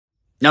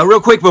Now,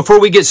 real quick, before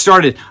we get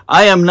started,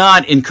 I am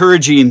not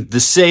encouraging the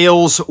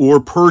sales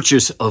or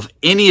purchase of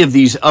any of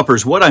these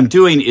uppers. What I'm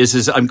doing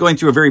is I'm going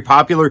through a very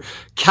popular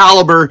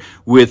caliber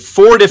with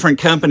 4 different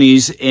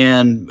companies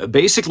and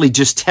basically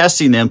just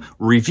testing them,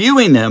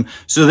 reviewing them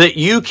so that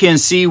you can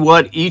see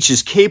what each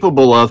is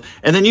capable of,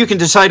 and then you can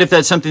decide if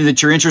that's something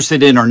that you're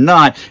interested in or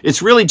not.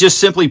 It's really just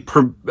simply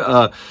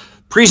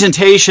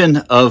presentation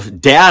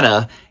of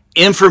data,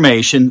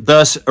 information,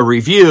 thus a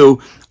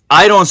review.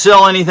 I don't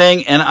sell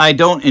anything and I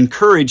don't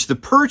encourage the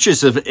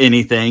purchase of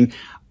anything.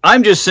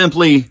 I'm just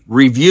simply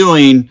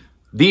reviewing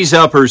these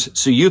uppers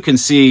so you can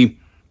see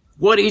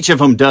what each of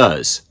them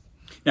does.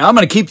 Now, I'm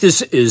going to keep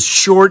this as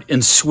short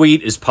and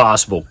sweet as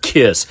possible.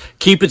 KISS.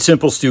 Keep it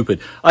simple,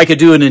 stupid. I could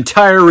do an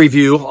entire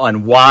review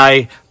on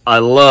why I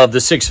love the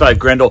 6.5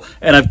 Grendel,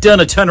 and I've done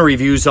a ton of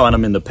reviews on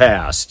them in the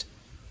past.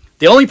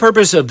 The only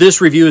purpose of this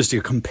review is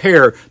to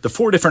compare the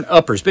 4 different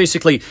uppers.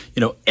 Basically,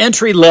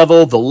 entry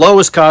level, the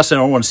lowest cost, I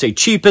don't want to say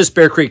cheapest,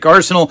 Bear Creek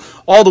Arsenal,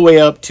 all the way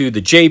up to the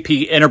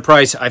JP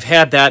Enterprise. I've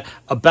had that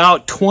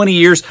about 20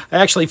 years. I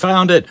actually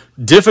found it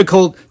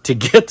difficult to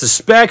get the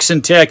specs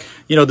in tech.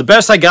 The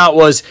best I got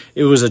was,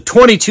 it was a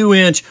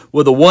 22-inch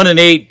with a 1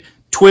 1/8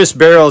 twist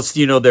barrel. It's,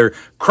 they're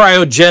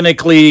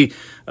cryogenically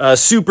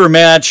super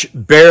match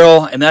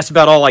barrel, and that's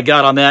about all I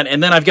got on that.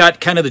 And then I've got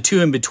kind of the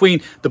 2 in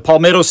between, the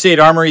Palmetto State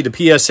Armory, the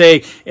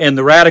PSA, and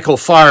the Radical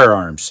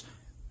Firearms.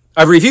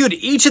 I've reviewed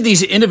each of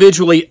these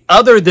individually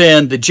other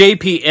than the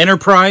JP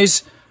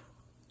Enterprise,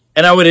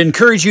 and I would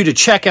encourage you to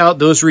check out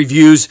those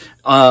reviews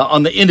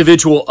on the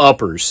individual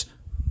uppers.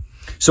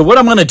 So what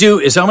I'm going to do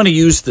is I'm going to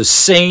use the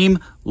same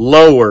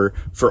lower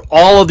for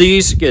all of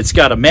these. It's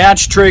got a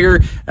match trigger,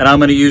 and I'm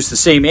going to use the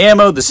same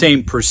ammo, the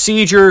same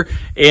procedure,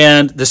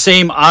 and the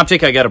same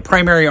optic. I got a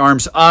primary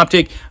arms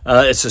optic.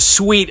 It's a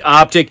sweet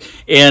optic,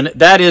 and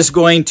that is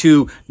going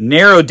to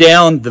narrow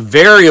down the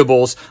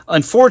variables.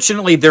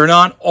 Unfortunately, they're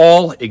not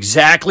all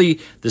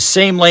exactly the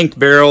same length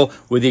barrel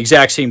with the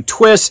exact same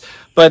twist,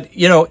 but,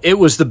 it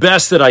was the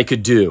best that I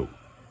could do.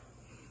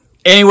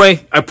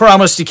 Anyway, I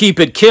promise to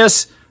keep it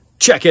KISS.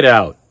 Check it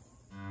out.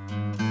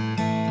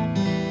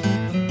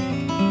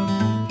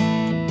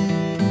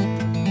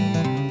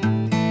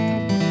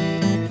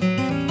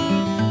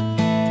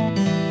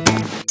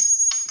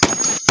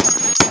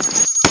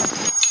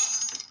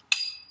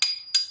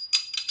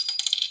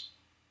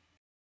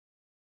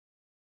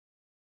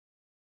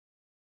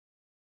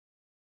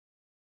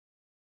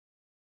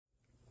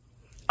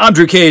 I'm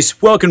Drew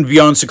Case. Welcome to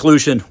Beyond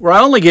Seclusion, where I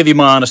only give you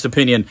my honest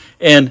opinion,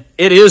 and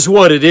it is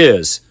what it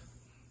is.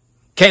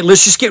 Okay,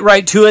 let's just get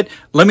right to it.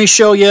 Let me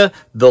show you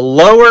the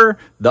lower,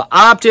 the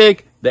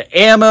optic, the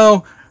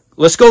ammo.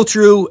 Let's go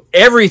through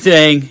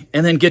everything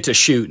and then get to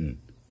shooting.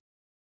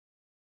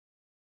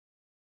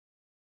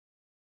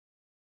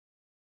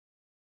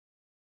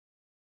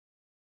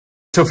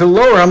 So for the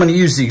lower, I'm going to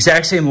use the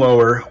exact same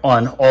lower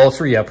on all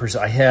 3 uppers.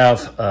 I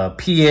have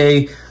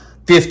PA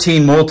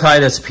 15 multi,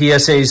 that's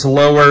PSA's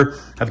lower.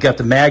 I've got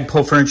the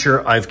Magpul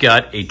furniture. I've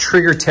got a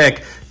Trigger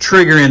Tech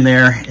trigger in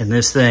there in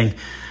this thing.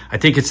 I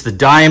think it's the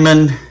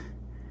Diamond.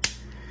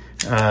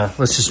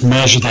 Let's just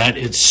measure that.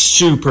 It's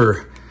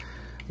super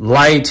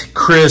light,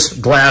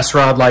 crisp, glass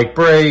rod-like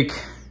break.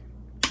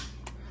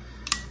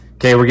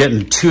 Okay, we're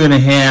getting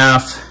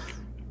 2.5,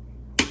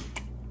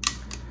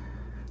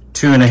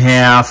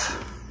 2.5,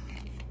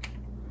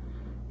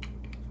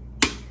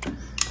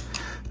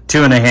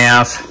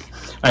 2.5.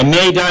 I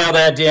may dial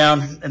that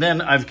down. And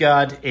then I've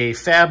got a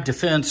Fab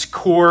Defense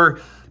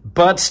Core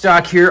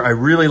buttstock here. I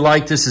really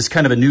like this. It's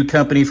kind of a new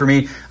company for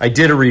me. I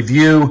did a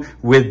review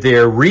with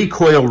their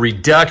recoil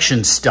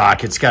reduction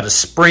stock. It's got a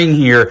spring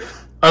here.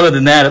 Other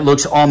than that, it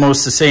looks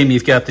almost the same.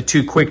 You've got the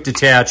 2 quick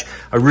detach.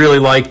 I really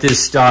like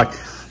this stock.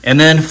 And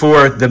then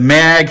for the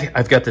mag,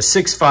 I've got the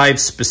 6.5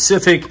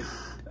 specific,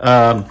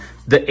 the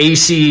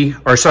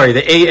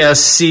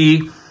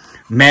ASC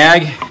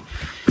mag.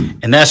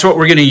 And that's what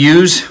we're going to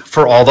use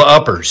for all the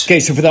uppers. Okay,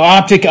 so for the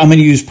optic, I'm going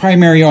to use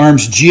Primary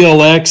Arms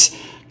GLX.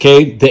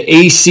 Okay, the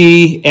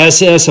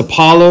ACSS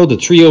Apollo, the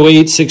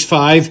 308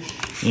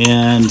 6.5.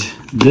 And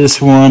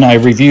this one, I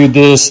reviewed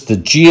this, the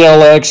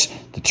GLX,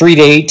 the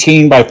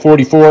 3-18 by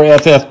 44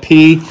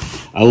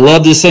 FFP. I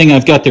love this thing.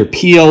 I've got their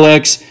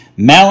PLX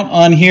mount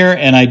on here,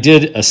 and I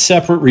did a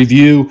separate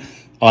review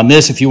on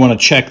this if you want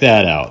to check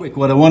that out.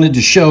 What I wanted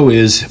to show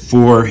is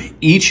for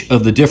each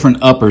of the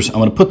different uppers, I'm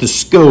going to put the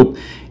scope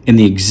in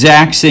the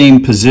exact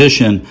same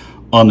position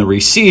on the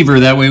receiver.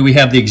 That way we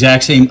have the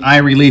exact same eye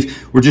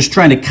relief. We're just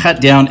trying to cut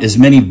down as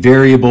many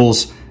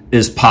variables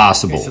as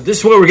possible. Okay, so this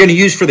is what we're going to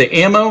use for the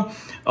ammo.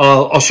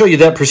 I'll show you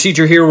that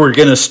procedure here. We're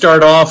going to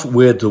start off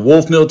with the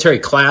Wolf Military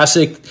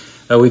Classic.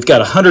 We've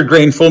got a 100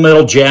 grain full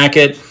metal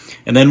jacket,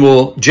 and then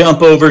we'll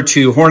jump over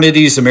to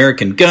Hornady's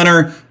American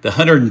Gunner, the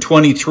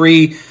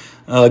 123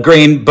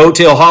 grain boat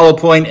tail hollow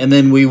point, and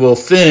then we will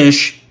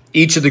finish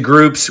each of the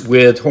groups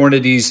with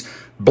Hornady's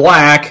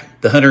Black,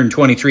 the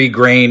 123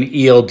 grain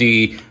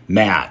ELD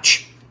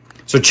match.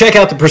 So check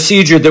out the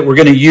procedure that we're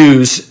going to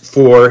use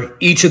for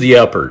each of the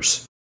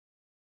uppers.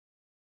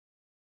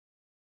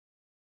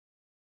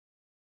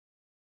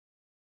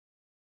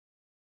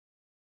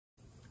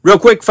 Real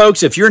quick,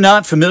 folks, if you're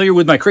not familiar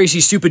with my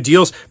crazy stupid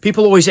deals,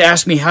 people always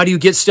ask me, how do you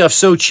get stuff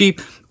so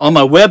cheap? On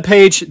my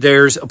webpage,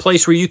 there's a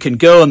place where you can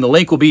go, and the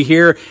link will be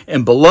here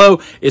and below.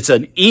 It's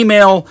an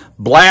email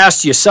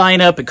blast. You sign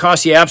up. It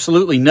costs you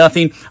absolutely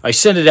nothing. I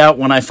send it out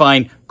when I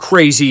find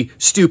crazy,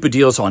 stupid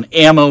deals on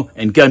ammo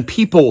and gun.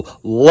 People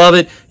love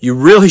it. You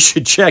really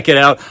should check it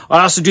out.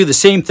 I also do the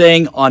same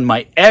thing on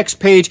my X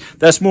page.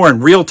 That's more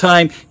in real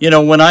time. You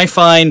know, when I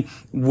find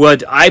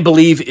what I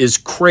believe is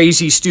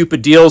crazy,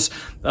 stupid deals,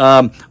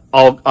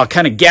 I'll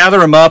kind of gather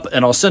them up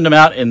and I'll send them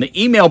out in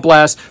the email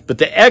blast. But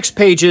the X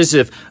pages,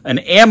 if an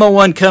ammo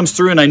one comes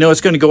through and I know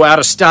it's going to go out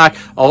of stock,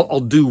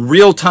 I'll do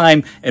real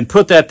time and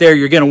put that there.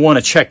 You're going to want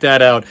to check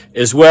that out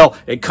as well.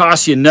 It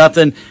costs you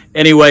nothing.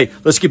 Anyway,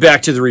 let's get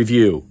back to the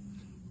review.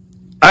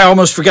 I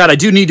almost forgot. I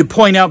do need to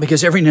point out,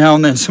 because every now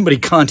and then somebody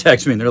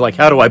contacts me and they're like,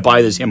 how do I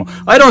buy this ammo?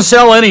 I don't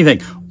sell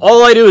anything.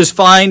 All I do is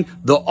find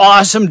the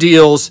awesome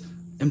deals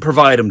and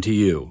provide them to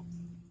you.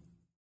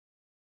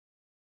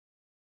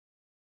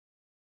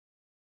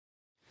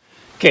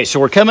 Okay, so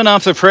we're coming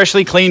off the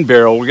freshly cleaned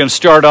barrel. We're going to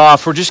start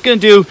off. We're just going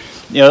to do,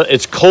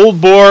 it's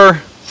cold bore,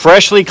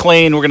 freshly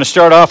cleaned. We're going to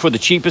start off with the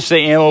cheapest of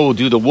the ammo. We'll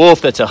do the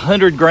Wolf. That's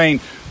 100 grain.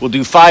 We'll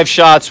do 5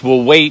 shots.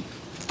 We'll wait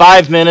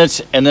 5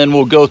 minutes, and then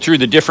we'll go through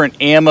the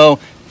different ammo,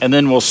 and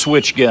then we'll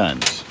switch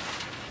guns.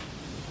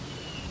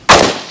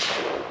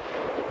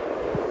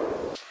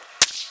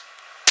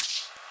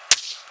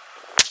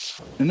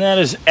 And that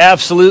is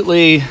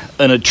absolutely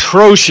an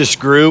atrocious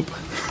group.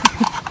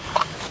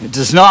 It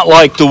does not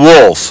like the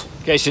Wolf.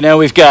 Okay, so now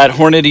we've got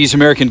Hornady's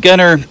American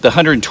Gunner, the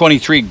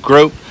 123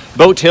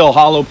 boat tail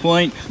hollow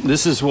point.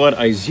 This is what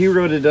I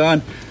zeroed it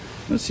on.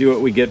 Let's see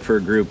what we get for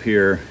a group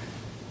here.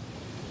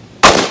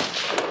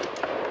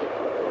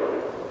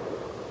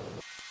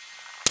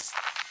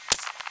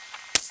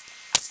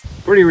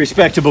 Pretty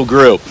respectable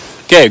group.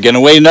 Okay, we're gonna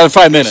wait another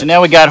 5 minutes. So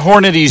now we got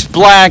Hornady's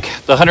Black,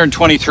 the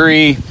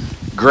 123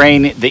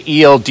 grain,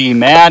 the ELD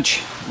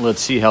match.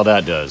 Let's see how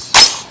that does.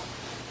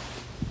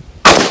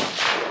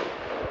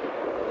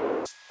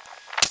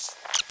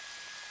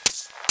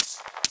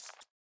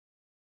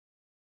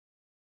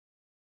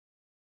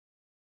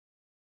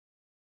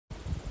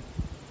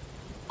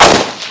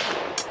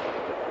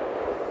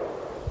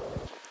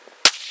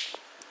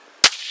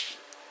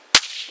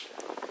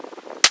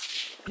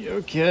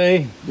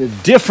 Okay, they're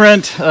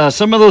different.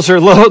 Some of those are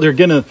low. They're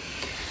gonna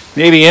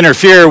maybe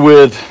interfere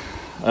with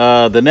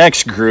the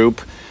next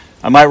group.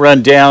 I might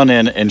run down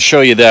and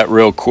show you that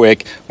real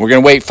quick. We're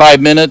gonna wait 5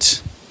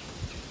 minutes.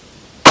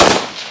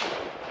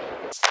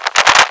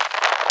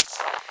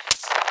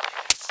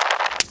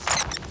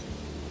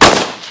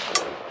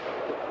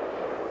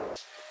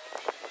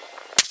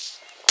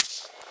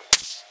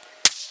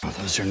 Oh,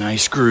 those are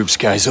nice groups,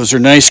 guys. Those are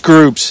nice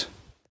groups.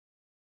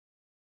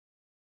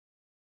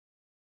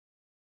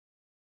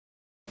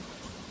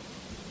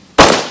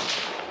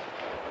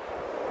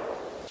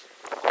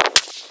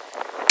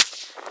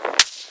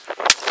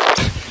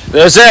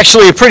 There's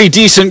actually a pretty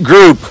decent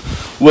group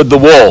with the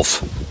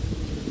Wolf.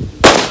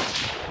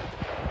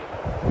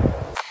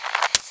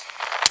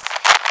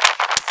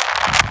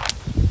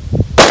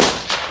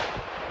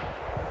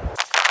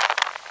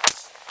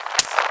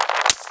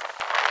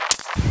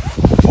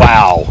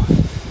 Wow,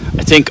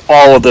 I think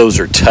all of those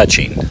are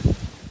touching.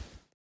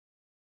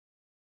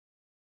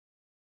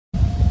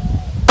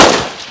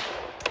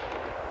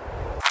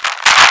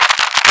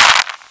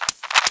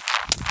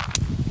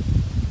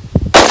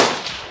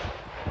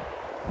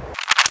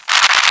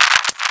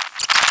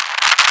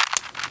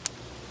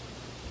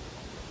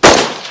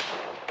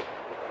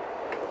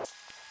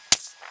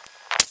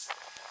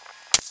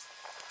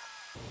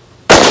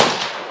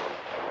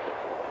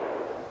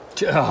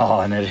 Oh,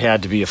 and it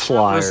had to be a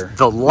flyer. That was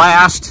the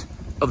last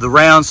of the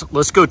rounds.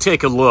 Let's go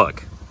take a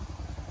look.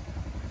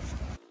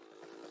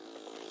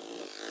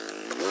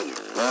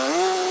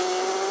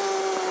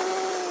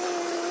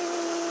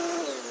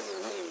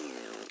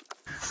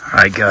 All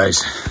right,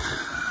 guys,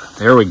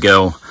 there we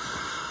go.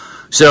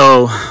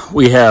 So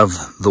we have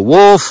the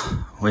Wolf,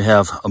 we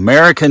have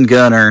American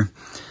Gunner,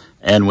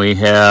 and we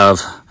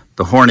have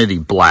the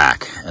Hornady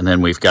Black, and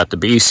then we've got the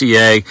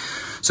BCA.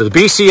 So the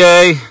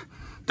BCA,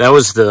 that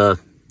was the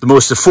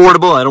most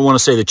affordable. I don't want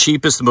to say the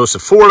cheapest, the most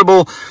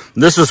affordable.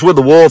 This was with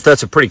the Wolf.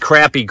 That's a pretty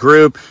crappy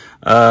group.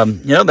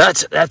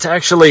 That's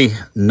actually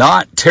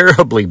not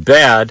terribly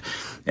bad.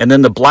 And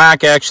then the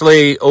Black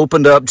actually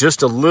opened up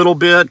just a little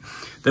bit.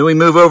 Then we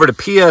move over to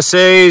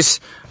PSAs.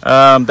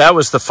 That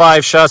was the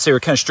 5 shots they were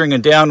kind of stringing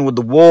down with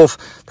the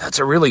Wolf. That's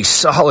a really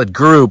solid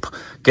group.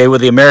 Okay,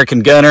 with the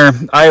American Gunner.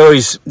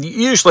 I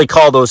usually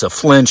call those a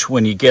flinch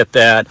when you get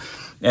that.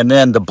 And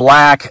then the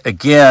Black,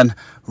 again,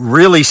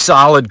 really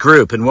solid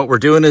group. And what we're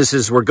doing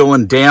is we're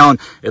going down,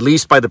 at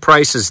least by the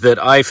prices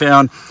that I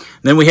found.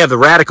 And then we have the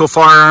Radical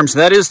Firearms.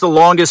 That is the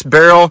longest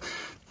barrel.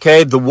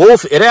 Okay, the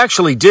Wolf, it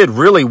actually did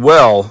really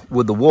well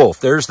with the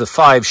Wolf. There's the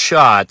 5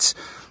 shots.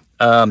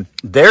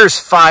 There's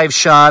 5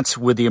 shots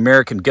with the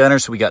American Gunner.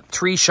 So we got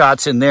 3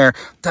 shots in there.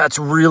 That's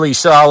really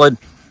solid.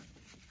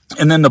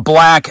 And then the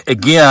Black,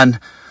 again,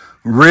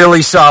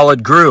 really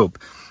solid group.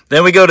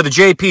 Then we go to the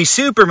JP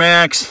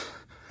Supermax.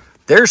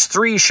 There's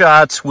 3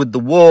 shots with the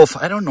Wolf.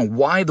 I don't know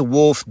why the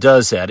Wolf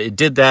does that. It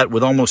did that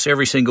with almost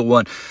every single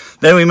one.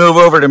 Then we move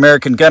over to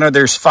American Gunner.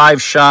 There's 5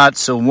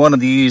 shots. So one of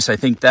these, I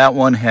think that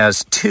one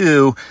has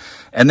 2.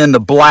 And then the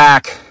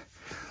black,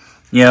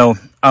 you know,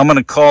 I'm going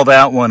to call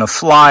that one a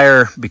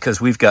flyer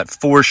because we've got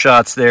 4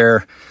 shots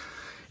there.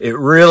 It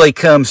really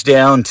comes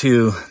down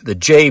to the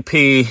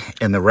JP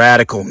and the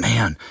Radical.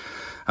 Man,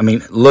 I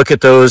mean, look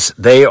at those.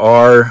 They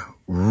are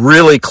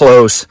really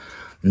close,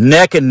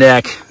 neck and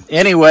neck.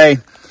 Anyway,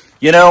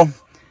 you know,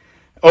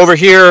 over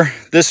here,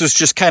 this was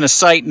just kind of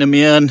sighting them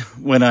in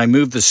when I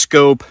moved the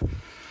scope.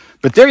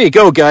 But there you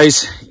go,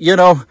 guys. You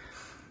know,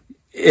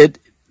 it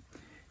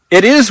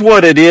is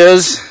what it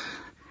is.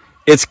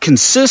 It's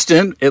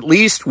consistent, at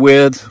least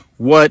with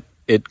what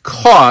it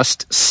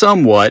cost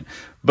somewhat.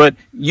 But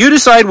you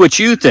decide what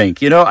you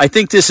think. You know, I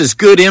think this is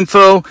good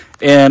info,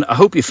 and I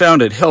hope you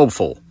found it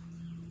helpful.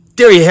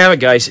 There you have it,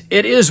 guys.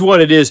 It is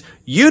what it is.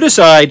 You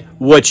decide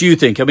what you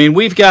think. I mean,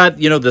 we've got,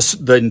 you know,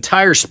 the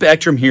entire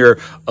spectrum here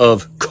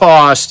of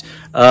cost.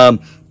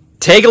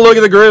 Take a look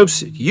at the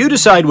groups. You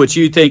decide what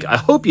you think. I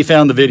hope you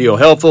found the video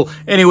helpful.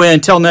 Anyway,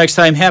 until next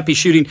time, happy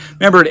shooting.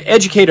 Remember to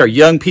educate our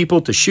young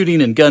people to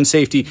shooting and gun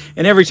safety.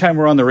 And every time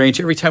we're on the range,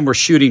 every time we're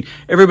shooting,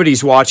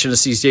 everybody's watching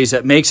us these days.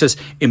 That makes us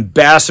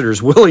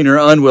ambassadors, willing or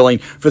unwilling,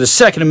 for the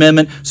Second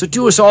Amendment. So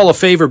do us all a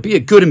favor. Be a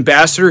good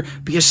ambassador.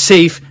 Be a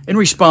safe and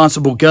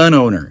responsible gun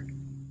owner.